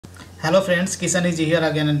Hello friends, Kisan is here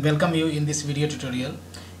again and welcome you in this video tutorial.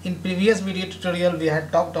 In previous video tutorial we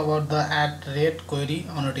had talked about the @rate query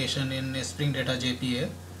annotation in Spring Data JPA.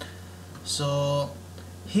 So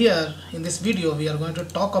here in this video we are going to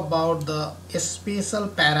talk about the special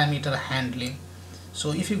parameter handling.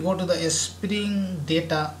 So if you go to the Spring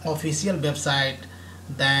Data official website,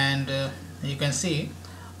 then you can see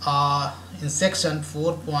in section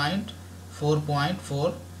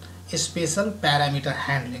 4.4.4 special parameter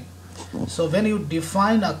handling. So when you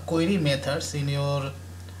define a query methods in your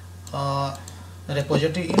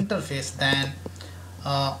repository interface, then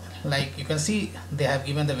like you can see they have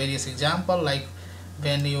given the various example, like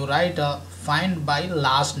when you write a find by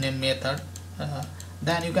last name method,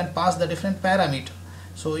 then you can pass the different parameter.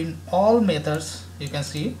 So in all methods you can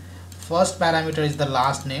see first parameter is the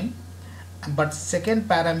last name, but second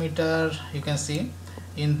parameter you can see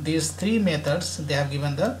in these three methods they have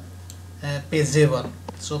given the pageable.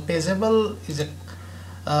 So pageable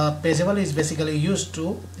is basically used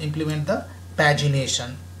to implement the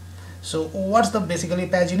pagination. So what's the basically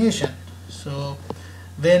pagination? So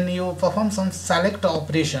when you perform some select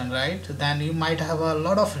operation, right, then you might have a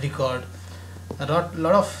lot of record, a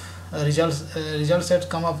lot of result sets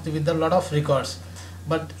come up with a lot of records,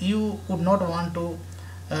 but you would not want to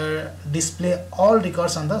display all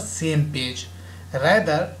records on the same page.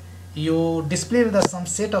 Rather you display some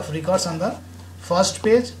set of records on the first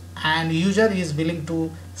page, and user is willing to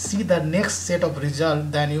see the next set of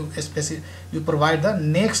result, then you provide the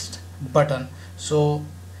next button. So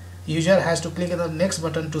user has to click the next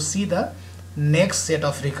button to see the next set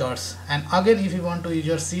of records, and again if you want to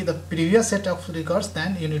user see the previous set of records,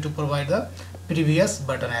 then you need to provide the previous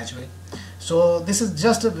button as well. So this is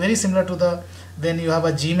just very similar to the when you have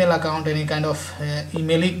a Gmail account, any kind of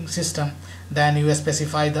emailing system, then you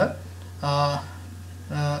specify the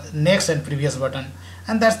next and previous button,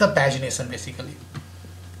 and that's the pagination basically.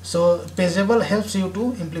 So pageable helps you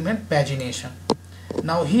to implement pagination.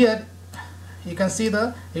 Now here you can see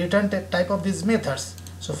the return type of these methods.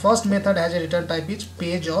 So first method has a return type is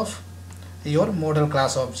page of your model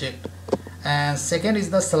class object, and second is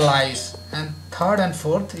the slice, and third and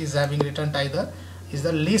fourth is having return type is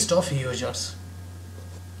the list of users,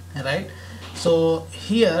 right? So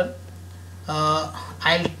here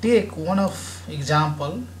I'll take one of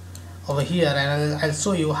example over here and I'll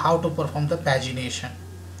show you how to perform the pagination.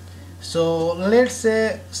 So let's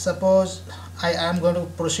say suppose I am going to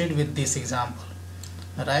proceed with this example,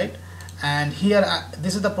 right? And here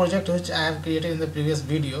this is the project which I have created in the previous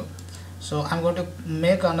video. So I'm going to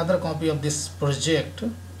make another copy of this project.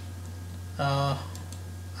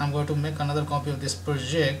 I'm going to make another copy of this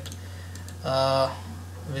project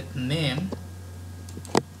with name.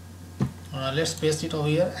 Let's paste it over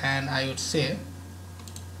here, and I would say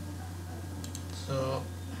so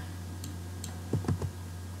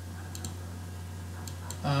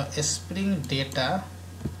Spring Data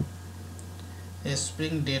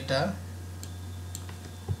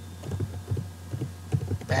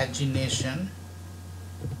pagination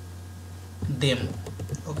demo.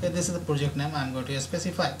 Okay, this is the project name I'm going to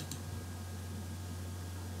specify,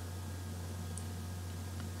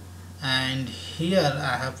 and here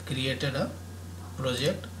I have created a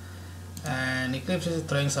project, and Eclipse is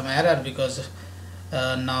throwing some error because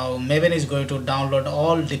now Maven is going to download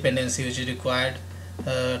all dependency which is required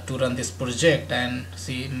to run this project, and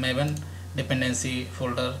see Maven dependency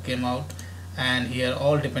folder came out, and here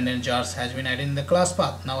all dependent jars has been added in the class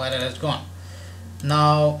path. Now error has gone.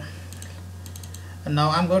 Now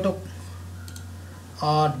I'm going to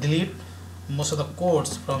delete most of the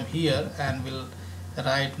codes from here, and will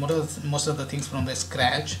write most of the things from the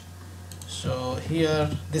scratch. So here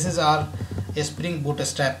this is our Spring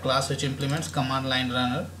Bootstrap class which implements command line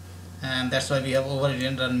runner, and that's why we have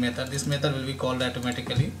overridden run method. This method will be called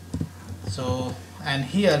automatically. So and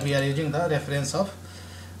here we are using the reference of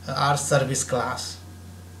our service class,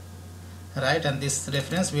 right, and this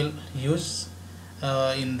reference will use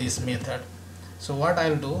in this method. So what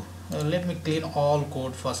I'll do, let me clean all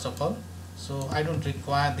code first of all, so I don't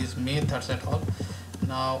require these methods at all.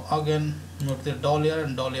 Now again note the dollar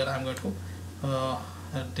and dollar, I'm going to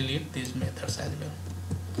delete these methods as well,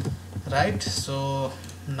 right? So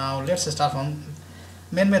now let's start from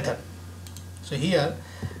main method. So here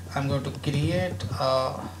I'm going to create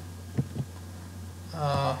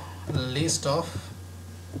a list of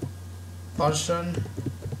person,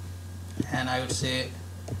 and I would say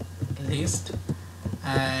list,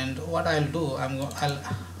 and what I'll do, I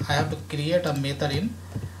have to create a method in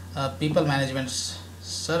people management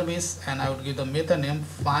service, and I would give the method name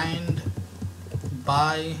find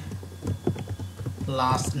by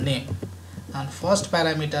last name. and first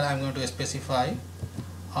parameter I'm going to specify,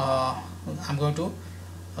 I'm going to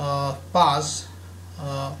pass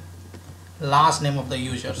last name of the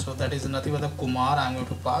user, so that is nothing but the Kumar I'm going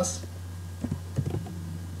to pass.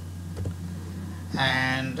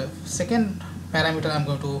 And second parameter I'm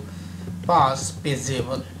going to pass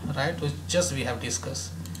pageable, right, which just we have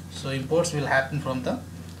discussed. So imports will happen from the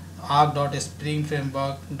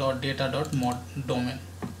arc.spring-framework.data.domain.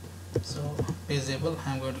 so pageable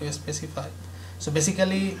I'm going to specify. So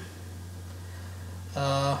basically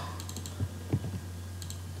now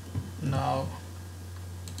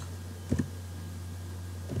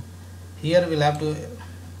here we'll have to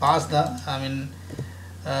pass the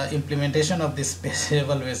implementation of this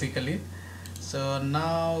pageable basically. So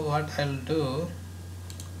now what I'll do,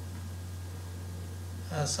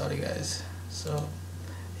 sorry guys, so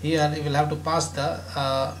here we will have to pass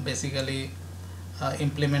the basically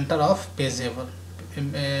implementer of pageable.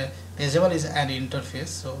 Pageable is an interface.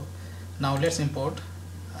 So now let's import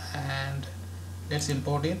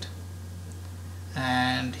it,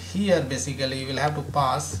 and here basically we will have to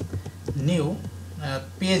pass new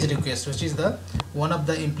page request, which is the one of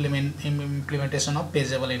the implementation of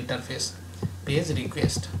pageable interface, page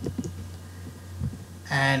request.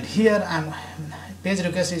 And here page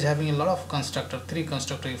request is having a lot of constructor, 3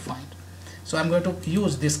 constructor you find. So I'm going to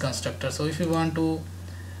use this constructor. So if you want to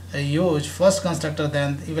use first constructor,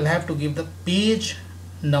 then you will have to give the page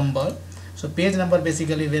number. So page number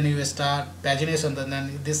basically when you start pagination,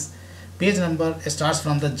 then this page number starts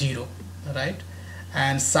from the 0, right?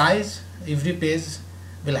 And size, every page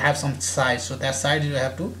will have some size, so that size you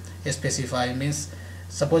have to specify. Means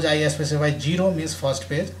suppose I specify 0 means first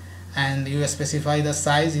page, and you specify the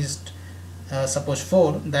size is suppose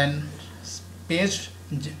 4, then page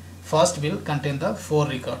first will contain the 4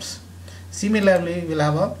 records. Similarly we'll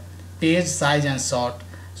have a page size and sort.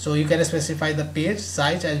 So you can specify the page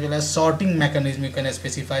size as well as sorting mechanism. You can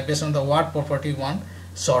specify based on the what property you want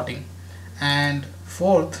sorting. And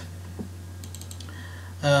fourth,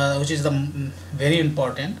 which is the very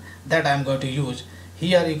important, that I am going to use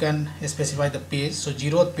here, you can specify the page. So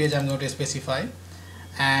 0th page I'm going to specify,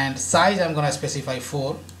 and size I'm going to specify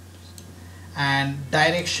 4, and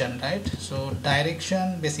direction, right? So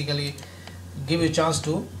direction basically give you a chance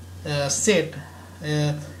to set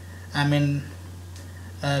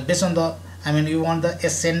based on the you want the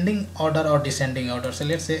ascending order or descending order. So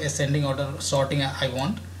let's say ascending order sorting I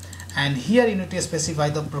want, and here you need to specify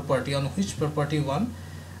the property, on which property one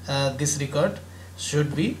this record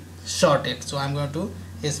should be sorted. So I'm going to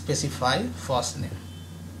specify first name.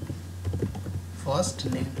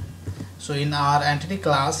 So in our entity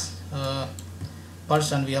class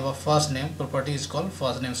person, we have a first name, property is called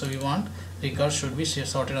first name. So we want record should be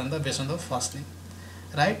sorted on the based on the first name,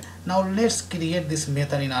 right? Now let's create this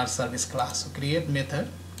method in our service class. So create method,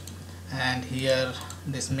 and here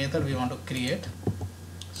this method we want to create.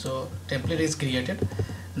 So template is created.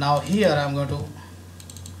 Now here I'm going to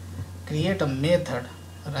create a method,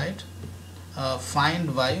 right?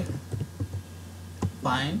 Find by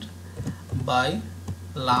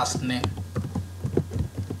last name,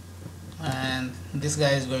 and this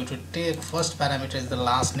guy is going to take first parameter is the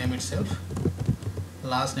last name itself,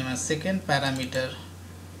 last name, and second parameter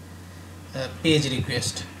page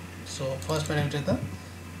request. So first parameter is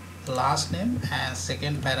the last name, and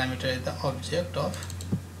second parameter is the object of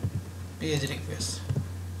page request.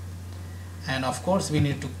 And of course we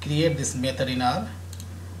need to create this method in our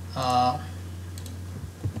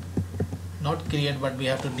not create, but we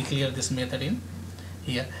have to declare this method in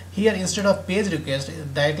here. Here instead of page request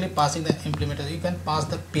directly passing the implementer, you can pass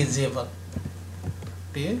the pageable.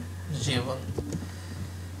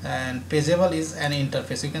 And pageable is an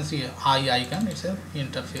interface. You can see eye icon, it's an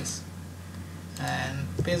interface, and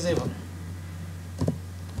pageable.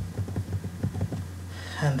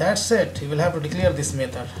 And that's it. You will have to declare this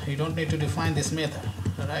method. You don't need to define this method,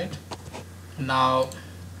 right? Now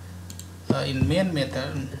in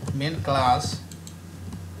main class,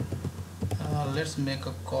 let's make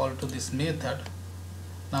a call to this method.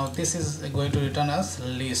 Now this is going to return us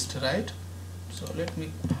list, right? So let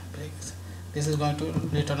me break this. This is going to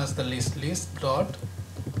return us the list dot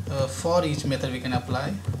for each method we can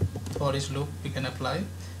apply, for each loop we can apply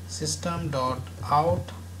system dot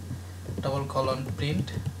out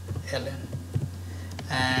 :print ln.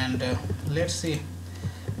 And let's see,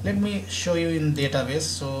 let me show you in database.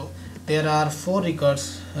 So there are 4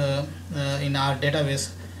 records in our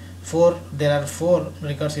database. There are 4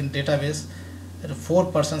 records in database. There are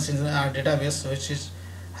 4 persons in our database which is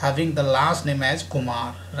having the last name as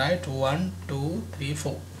Kumar, right? 1 2 3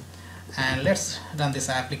 4. And let's run this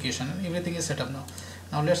application. Everything is set up now.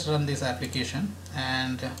 Now let's run this application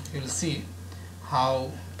and you'll see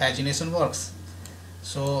how pagination works.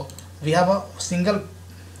 So we have a single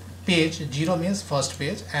page, 0 means first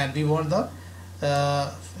page, and we want the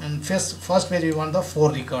first page we want the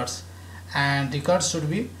 4 records, and records should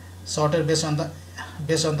be sorted based on the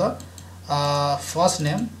first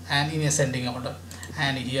name and in ascending order.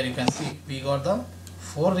 And here you can see we got the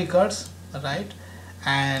 4 records, right,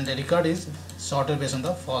 and the record is sorted based on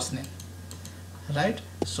the first name, right.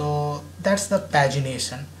 So that's the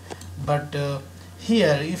pagination. But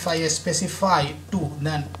here if I specify 2,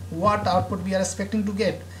 then what output we are expecting to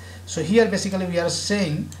get? So here basically we are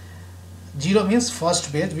saying 0 means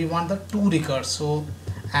first page, we want the 2 records, so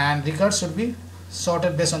and records should be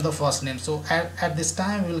sorted based on the first name. So at this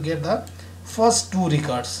time we will get the first 2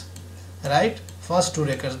 records, right, first 2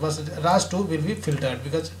 records, but last 2 will be filtered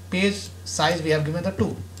because page size we have given the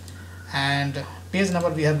 2 and page number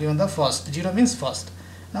we have given the first. 0 means first.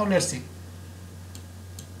 Now let's see.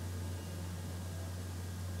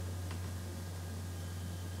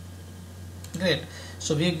 Great.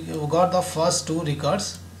 So we got the first 2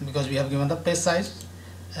 records because we have given the page size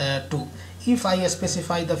 2. If I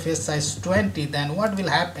specify the page size 20, then what will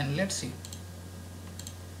happen? Let's see.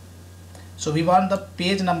 So we want the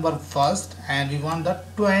page number first and we want the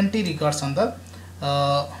 20 records on the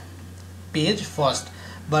page first,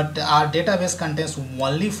 but our database contains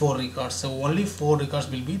only 4 records, so only 4 records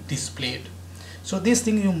will be displayed. So this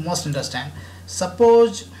thing you must understand.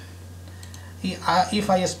 Suppose if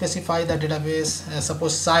I specify the database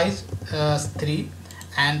suppose size 3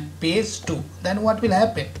 and page 2, then what will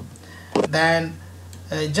happen? Then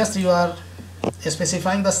just you are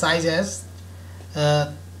specifying the size as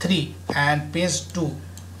 3 and page 2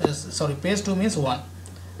 page 2 means 1,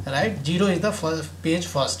 right. 0 is the page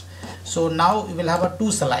first. So now we will have a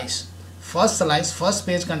 2 slice. First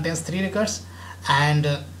page contains 3 records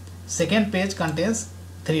and second page contains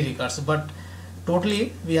 3 records, but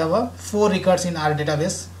totally we have a 4 records in our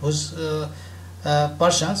database whose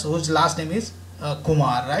persons whose last name is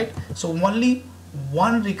Kumar, right. So only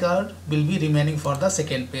 1 record will be remaining for the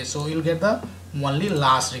second page, so you will get the only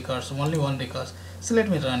last records, only 1 record. So let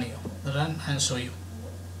me run and show you.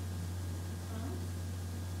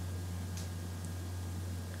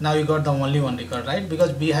 Now you got the only 1 record, right,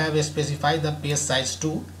 because we have specified the page size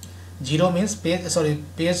 2. 0 means page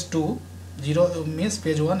 2, 0 means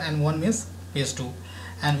page 1 and 1 means page 2,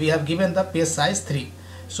 and we have given the page size 3.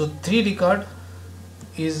 So 3 record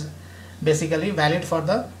is basically valid for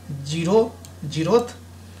the 0th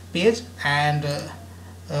page, and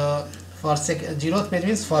for 0th page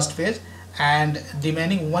means first page, and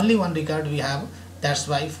remaining only 1 record we have. That's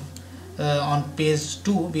why on page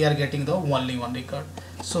 2 we are getting the only 1 record.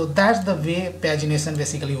 So that's the way pagination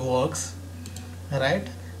basically works, right.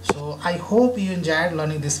 So I hope you enjoyed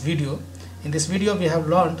learning this video. In this video we have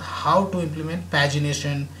learned how to implement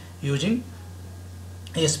pagination using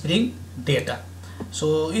a Spring data.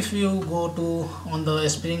 So if you go to on the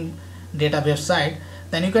Spring data website,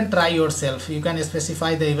 then you can try yourself. You can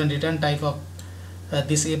specify the event return type of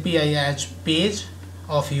this API as page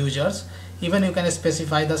of users. Even you can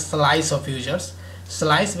specify the slice of users.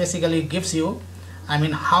 Slice basically gives you,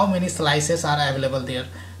 how many slices are available there.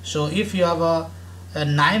 So if you have a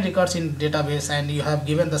 9 records in database and you have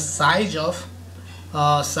given the size you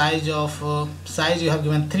have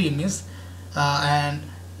given 3 means and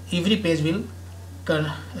every page will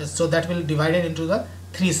so that will divide it into the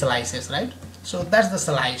 3 slices, right. So that's the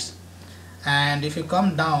slice. And if you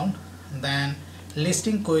come down, then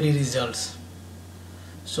listing query results,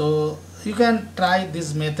 so you can try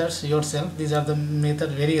these methods yourself. These are the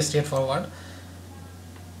methods, very straightforward,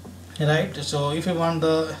 right. So if you want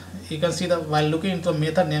you can see that while looking into the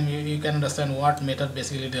method name, you can understand what method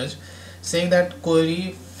basically does, saying that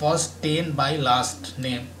query first 10 by last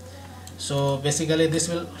name. So basically this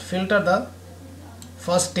will filter the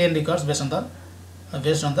first 10 records based on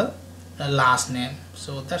the last name.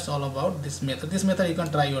 So that's all about this method. This method you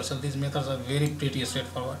can try yourself. These methods are very pretty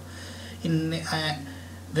straightforward.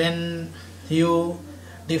 When you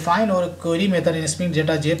define our query method in Spring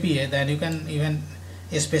Data JPA, then you can even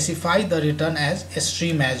specify the return as a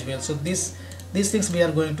stream as well. So these things we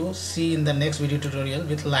are going to see in the next video tutorial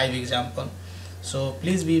with live example. So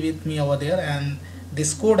please be with me over there, and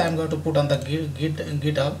this code I'm going to put on the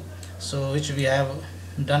GitHub, so which we have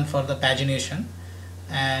done for the pagination.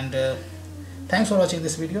 And thanks for watching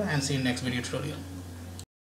this video, and see you in next video tutorial.